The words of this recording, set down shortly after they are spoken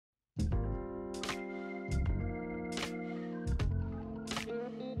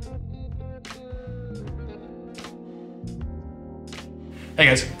Hey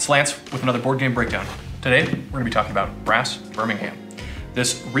guys, it's Lance with another board game breakdown. Today, we're going to be talking about Brass Birmingham.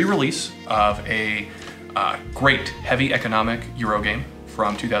 This re-release of a great heavy economic Euro game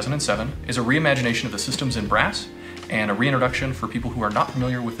from 2007 is a reimagination of the systems in Brass and a reintroduction for people who are not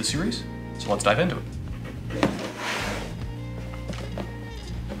familiar with the series. So let's dive into it.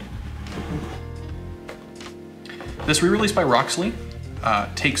 This re-release by Roxley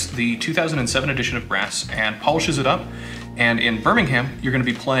takes the 2007 edition of Brass and polishes it up. And in Birmingham, you're going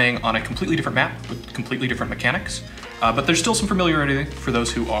to be playing on a completely different map with completely different mechanics, but there's still some familiarity for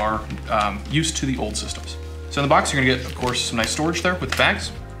those who are used to the old systems. So in the box, you're going to get, of course, some nice storage there with the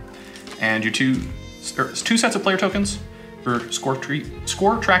bags, and your two sets of player tokens for score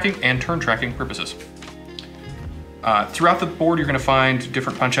tracking and turn tracking purposes. Throughout the board, you're going to find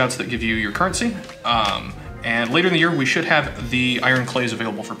different punch-outs that give you your currency. And later in the year, we should have the iron clays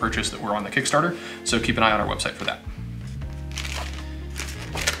available for purchase that were on the Kickstarter, so keep an eye on our website for that.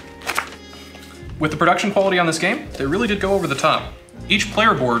 With the production quality on this game, they really did go over the top. Each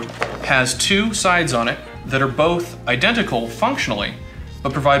player board has two sides on it that are both identical functionally,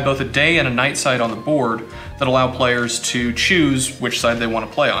 but provide both a day and a night side on the board that allow players to choose which side they want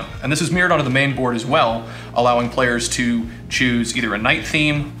to play on. And this is mirrored onto the main board as well, allowing players to choose either a night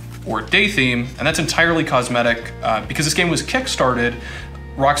theme or a day theme, and that's entirely cosmetic. Because this game was kickstarted,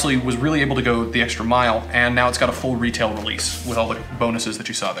 Roxley was really able to go the extra mile, and now it's got a full retail release with all the bonuses that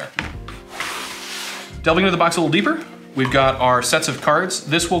you saw there. Delving into the box a little deeper, we've got our sets of cards.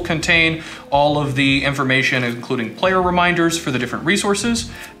 This will contain all of the information, including player reminders for the different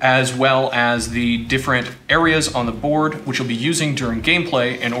resources, as well as the different areas on the board, which you'll be using during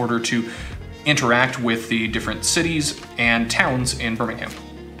gameplay in order to interact with the different cities and towns in Birmingham.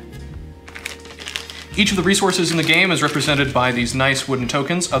 Each of the resources in the game is represented by these nice wooden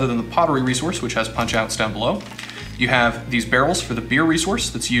tokens, other than the pottery resource, which has punch-outs down below. You have these barrels for the beer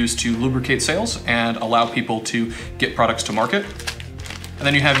resource that's used to lubricate sales and allow people to get products to market. And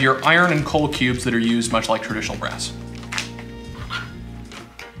then you have your iron and coal cubes that are used much like traditional brass.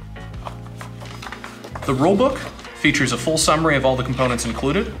 The rulebook features a full summary of all the components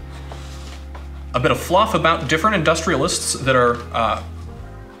included, a bit of fluff about different industrialists that are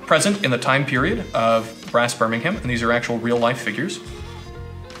present in the time period of Brass Birmingham, and these are actual real-life figures.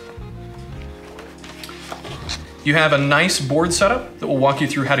 You have a nice board setup that will walk you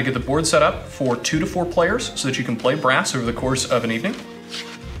through how to get the board set up for 2 to 4 players so that you can play Brass over the course of an evening.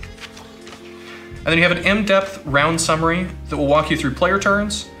 And then you have an in-depth round summary that will walk you through player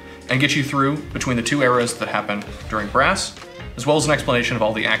turns and get you through between the 2 eras that happen during Brass, as well as an explanation of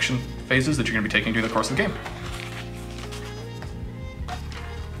all the action phases that you're going to be taking during the course of the game.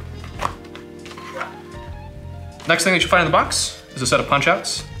 Next thing that you'll find in the box is a set of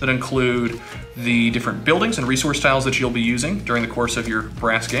punch-outs that include the different buildings and resource tiles that you'll be using during the course of your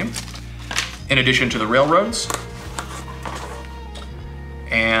Brass game, in addition to the railroads.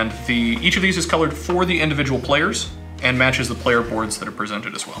 And each of these is colored for the individual players and matches the player boards that are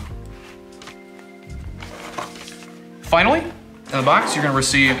presented as well. Finally, in the box, you're going to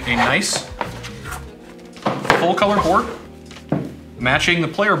receive a nice full color board matching the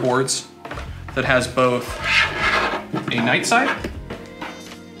player boards that has both a night side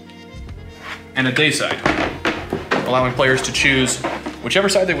and a day side, allowing players to choose whichever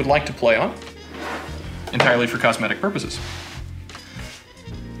side they would like to play on, entirely for cosmetic purposes.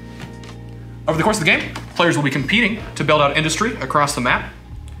 Over the course of the game, players will be competing to build out industry across the map,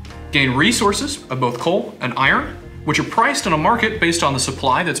 gain resources of both coal and iron, which are priced in a market based on the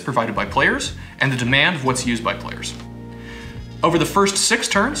supply that's provided by players and the demand of what's used by players. Over the first 6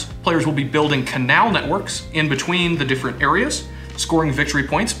 turns, players will be building canal networks in between the different areas, scoring victory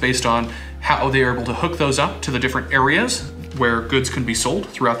points based on how they are able to hook those up to the different areas where goods can be sold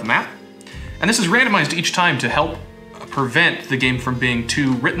throughout the map. And this is randomized each time to help prevent the game from being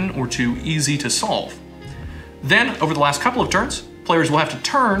too written or too easy to solve. Then, over the last couple of turns, players will have to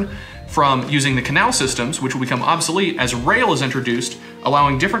turn from using the canal systems, which will become obsolete as rail is introduced,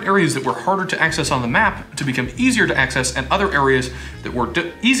 allowing different areas that were harder to access on the map to become easier to access, and other areas that were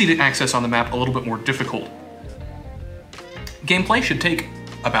easy to access on the map a little bit more difficult. Gameplay should take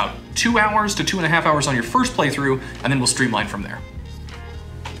about 2 hours to 2.5 hours on your first playthrough, and then we'll streamline from there.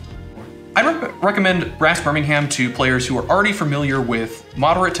 I'd recommend Brass Birmingham to players who are already familiar with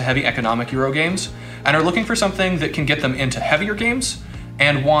moderate to heavy economic Euro games and are looking for something that can get them into heavier games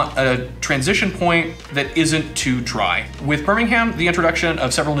and want a transition point that isn't too dry. With Birmingham, the introduction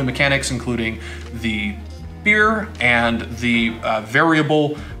of several new mechanics, including the beer and the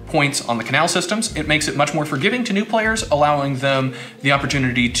variable points on the canal systems, it makes it much more forgiving to new players, allowing them the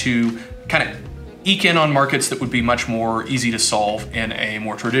opportunity to kind of eke in on markets that would be much more easy to solve in a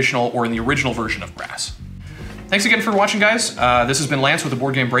more traditional or in the original version of Brass. Thanks again for watching, guys. This has been Lance with the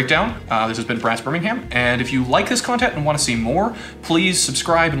Board Game Breakdown. This has been Brass Birmingham, and if you like this content and want to see more, please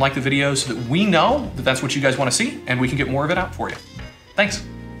subscribe and like the video so that we know that that's what you guys want to see, and we can get more of it out for you. Thanks.